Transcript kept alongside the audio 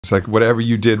It's like whatever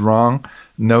you did wrong,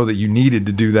 know that you needed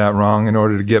to do that wrong in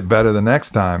order to get better the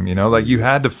next time. You know, like you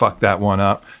had to fuck that one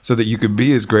up so that you could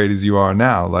be as great as you are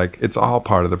now. Like it's all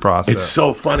part of the process. It's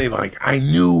so funny. Like I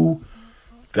knew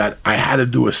that I had to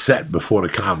do a set before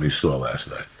the Comedy Store last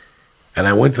night. And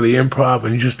I went to the Improv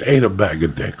and just ate a bag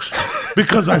of dicks.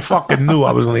 Because I fucking knew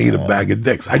I was going to eat a bag of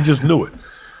dicks. I just knew it.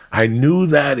 I knew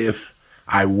that if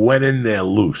I went in there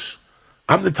loose,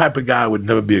 I'm the type of guy who would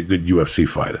never be a good UFC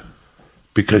fighter.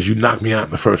 Because you knock me out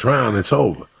in the first round, it's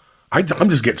over. I'm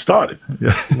just getting started.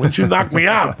 Yeah. Once you knock me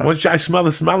out, once I smell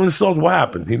the smelling salts, what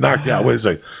happened? He knocked you out. Wait a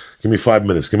second. Give me 5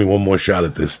 minutes. Give me one more shot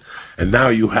at this. And now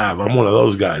I'm one of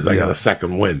those guys. I got a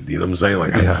second wind. You know what I'm saying?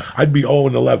 Like I'd be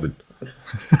 0-11.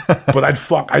 But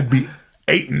I'd be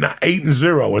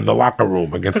 8-0 in the locker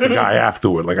room against the guy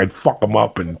afterward. Like I'd fuck him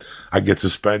up and I'd get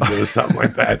suspended or something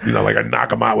like that. You know, like I'd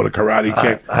knock him out with a karate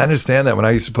kick. I understand that. When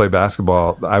I used to play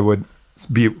basketball, I would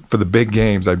be for the big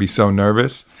games. I'd be so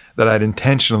nervous that I'd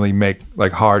intentionally make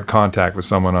like hard contact with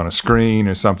someone on a screen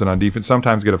or something on defense.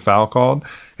 Sometimes get a foul called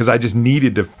because I just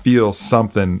needed to feel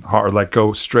something hard, like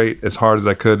go straight as hard as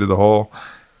I could to the hole.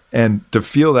 And to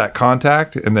feel that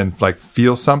contact and then like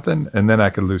feel something and then I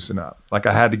could loosen up. Like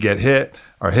I had to get hit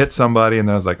or hit somebody and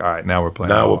then I was like, all right, now we're playing.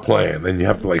 Now we're playing. Then you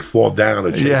have to like fall down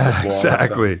or chase the ball.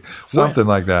 Exactly. Something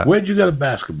like that. Where'd you get a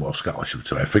basketball scholarship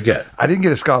to? I forget. I didn't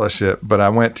get a scholarship, but I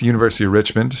went to University of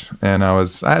Richmond and I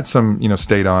had some,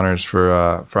 state honors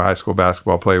for high school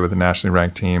basketball, play with a nationally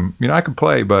ranked team. I could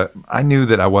play, but I knew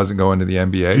that I wasn't going to the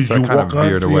NBA. So I kind of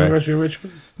veered away. University of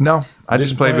Richmond? No, I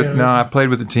just played with. No, I played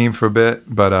with the team for a bit,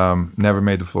 but never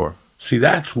made the floor. See,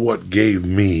 that's what gave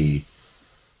me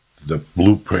the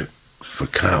blueprint for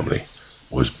comedy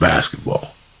was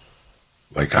basketball.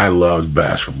 Like I loved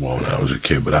basketball when I was a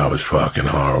kid, but I was fucking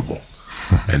horrible.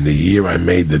 And the year I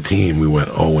made the team, we went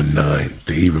 0-9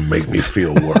 to even make me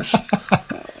feel worse.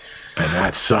 And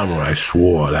that summer, I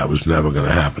swore that was never going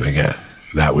to happen again.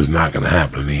 That was not going to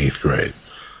happen in the 8th grade.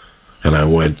 And I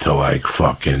went to like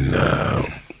fucking.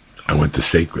 I went to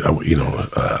Sacred,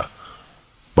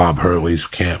 Bob Hurley's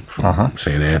camp from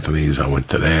St. Anthony's. I went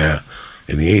to there.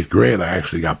 In the 8th grade, I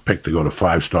actually got picked to go to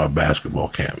 5-star basketball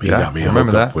camp. He got me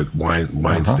hooked up with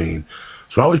Weinstein.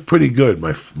 So I was pretty good.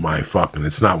 My fucking,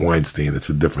 it's not Weinstein, it's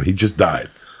a different, he just died.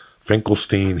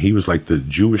 Finkelstein, he was like the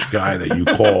Jewish guy that you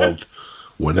called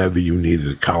whenever you needed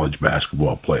a college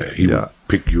basketball player. He would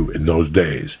pick you in those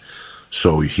days.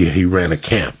 So he ran a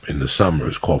camp in the summer.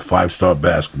 It's called 5-star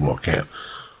basketball camp.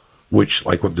 Which,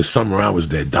 like, with the summer I was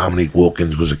there, Dominique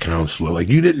Wilkins was a counselor. Like,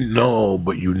 you didn't know,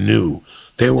 but you knew.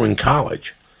 They were in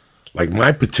college. Like,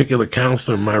 my particular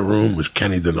counselor in my room was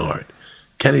Kenny Denard.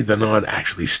 Kenny Denard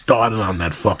actually started on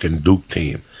that fucking Duke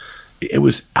team. I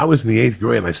was in the 8th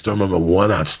grade, and I still remember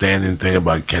one outstanding thing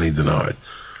about Kenny Denard.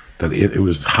 That it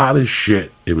was hot as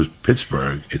shit. It was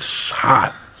Pittsburgh. It's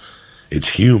hot. It's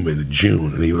humid in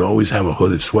June, and he would always have a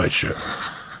hooded sweatshirt.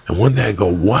 And one day I go,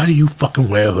 why do you fucking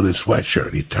wear a hooded sweatshirt?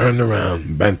 And he turned around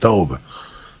and bent over.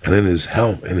 And in his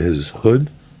helmet, in his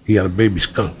hood, he had a baby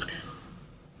skunk.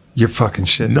 You're fucking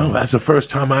shit. No, that's the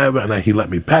first time I ever, and he let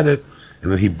me pet it.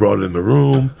 And then he brought it in the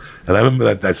room. And I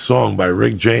remember that song by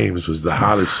Rick James was the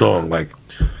hottest song. When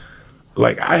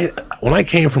I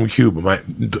came from Cuba,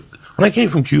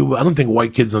 I don't think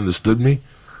white kids understood me.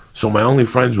 So my only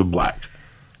friends were black.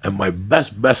 And my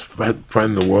best friend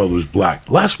in the world was black.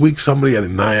 Last week, somebody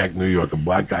in Nyack, New York, a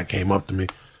black guy came up to me,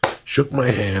 shook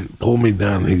my hand, pulled me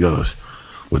down, and he goes,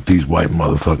 what these white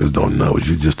motherfuckers don't know is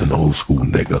you're just an old school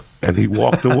nigga. And he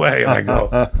walked away, and I go,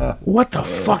 what the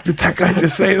fuck did that guy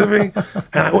just say to me?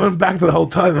 And I went back to the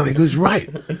hotel, and he goes,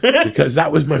 right. Because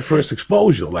that was my first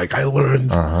exposure. Like, I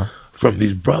learned from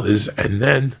these brothers,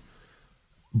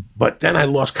 but then I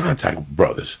lost contact with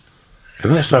brothers. And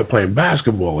then I started playing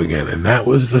basketball again, and that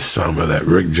was the summer that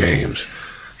Rick James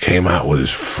came out with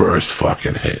his first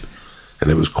fucking hit.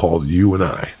 And it was called You and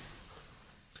I.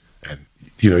 And,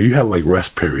 you had like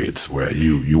rest periods where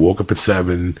you woke up at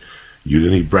 7, you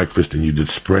didn't eat breakfast, and you did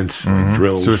sprints and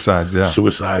drills.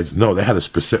 Suicides. No, they had a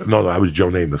specific, no, I was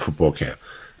Joe Namath football camp.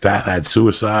 That had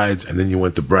suicides, and then you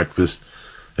went to breakfast,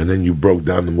 and then you broke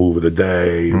down the move of the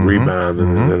day, rebound,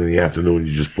 and then in the afternoon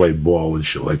you just played ball and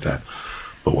shit like that.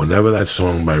 But whenever that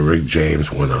song by Rick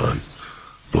James went on,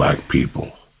 black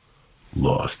people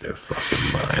lost their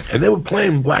fucking mind. And they were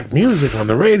playing black music on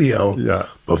the radio. Yeah.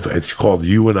 But it's called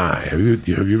You and I. Have you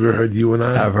ever heard You and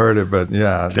I? I've heard it, but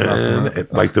yeah.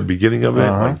 Like the beginning of it.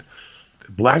 Like,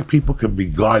 black people could be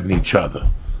guarding each other.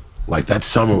 Like that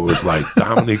summer was like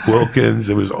Dominique Wilkins.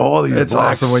 It was all these. It's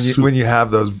awesome when you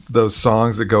have those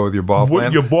songs that go with your ball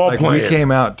playing. Your ball playing. We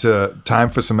came out to "Time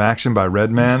for Some Action" by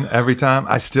Redman. Every time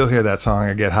I still hear that song,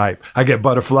 I get hype. I get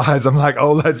butterflies. I'm like,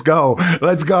 oh, let's go.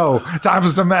 Time for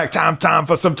some action. Time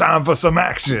for some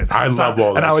action. I love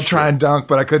all that. And I would try and dunk,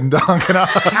 but I couldn't dunk.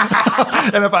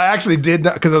 And if I actually did,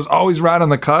 because I was always right on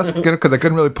the cusp, because I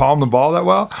couldn't really palm the ball that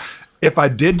well. If I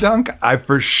did dunk, I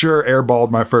for sure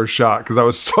airballed my first shot because I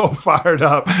was so fired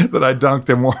up that I dunked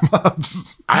in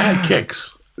warm-ups. I had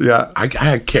kicks. Yeah. I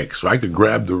had kicks, so I could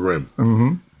grab the rim.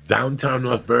 Mm-hmm. Downtown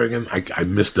North Bergen, I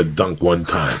missed a dunk one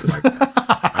time. Like,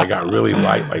 I got really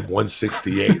light, like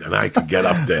 168, and I could get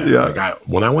up there. Yeah. Like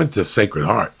when I went to Sacred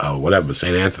Heart,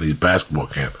 St. Anthony's basketball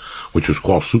camp, which was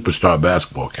called Superstar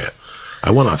Basketball Camp,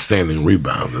 I won outstanding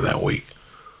rebounder that week.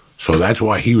 So that's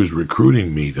why he was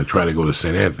recruiting me to try to go to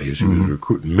St. Anthony's. He was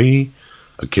recruiting me,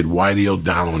 a kid Whitey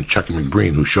O'Donnell, and Chucky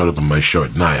McBreen, who showed up in my show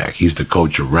at Nyack. He's the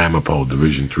coach of Ramapo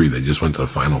Division III. They just went to the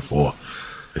Final Four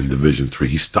in Division III.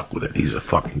 He stuck with it. He's a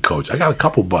fucking coach. I got a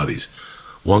couple buddies.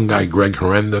 One guy, Greg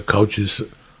Horrenda, coaches.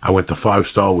 I went to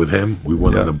 5-star with him. We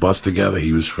went on the bus together.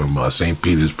 He was from St.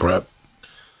 Peter's Prep.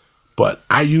 But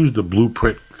I used the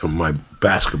blueprint from my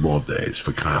basketball days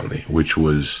for comedy, which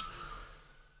was...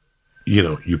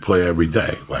 you play every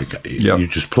day. Like, you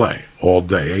just play all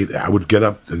day. I would get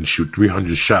up and shoot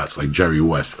 300 shots like Jerry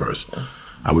West first.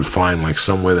 I would find, like,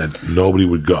 somewhere that nobody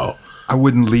would go. I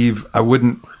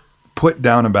wouldn't put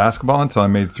down a basketball until I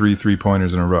made 3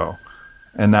 3-pointers in a row.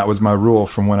 And that was my rule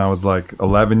from when I was, like,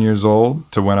 11 years old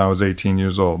to when I was 18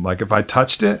 years old. Like, if I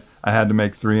touched it, I had to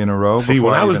make 3 in a row. See,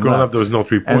 when I was growing up, there was no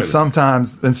 3-pointers.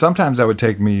 And sometimes that would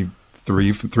take me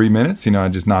 3 minutes,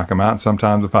 I'd just knock them out.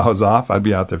 Sometimes if I was off, I'd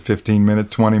be out there 15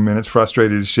 minutes, 20 minutes,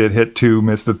 frustrated as shit, hit 2,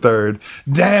 miss the 3rd.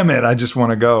 Damn it, I just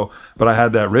want to go. But I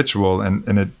had that ritual, and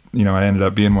it, I ended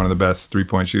up being one of the best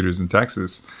 3-point shooters in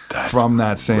Texas from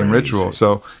that same ritual.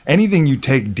 So anything you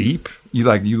take deep, you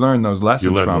learn those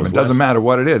lessons from. It doesn't matter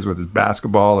what it is, whether it's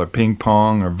basketball or ping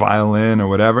pong or violin or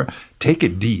whatever. Take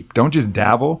it deep. Don't just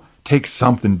dabble. Take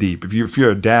something deep. If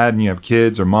you're a dad and you have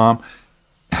kids or mom,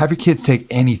 have your kids take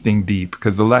anything deep,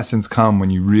 because the lessons come when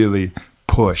you really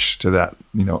push to that,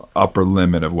 upper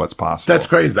limit of what's possible. That's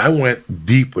crazy. I went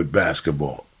deep with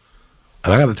basketball.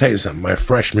 And I got to tell you something. My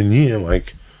freshman year,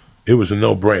 it was a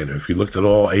no-brainer. If you looked at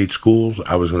all 8 schools,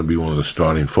 I was going to be one of the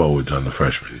starting forwards on the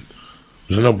freshman. It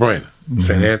was a no-brainer. Mm-hmm.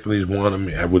 St. Anthony's wanted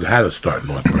me. I would have had to start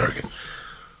North Bergen.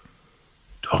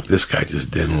 Dog, this guy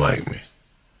just didn't like me.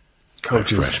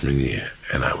 Coaches. My freshman year.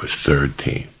 And I was 3rd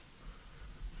team.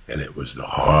 And it was the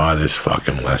hardest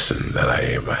fucking lesson that I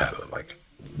ever had. Like,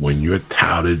 when you're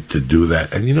touted to do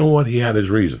that, and you know what? He had his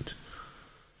reasons.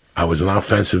 I was an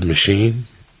offensive machine,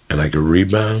 and I could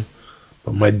rebound,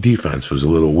 but my defense was a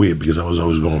little weird because I was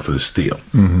always going for the steal.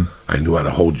 Mm-hmm. I knew how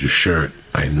to hold your shirt.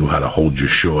 I knew how to hold your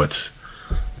shorts.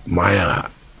 My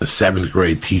the 7th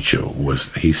grade teacher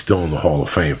he's still in the Hall of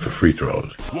Fame for free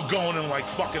throws. We're going in like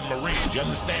fucking Marines, you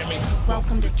understand me?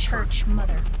 Welcome to church,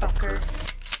 motherfucker.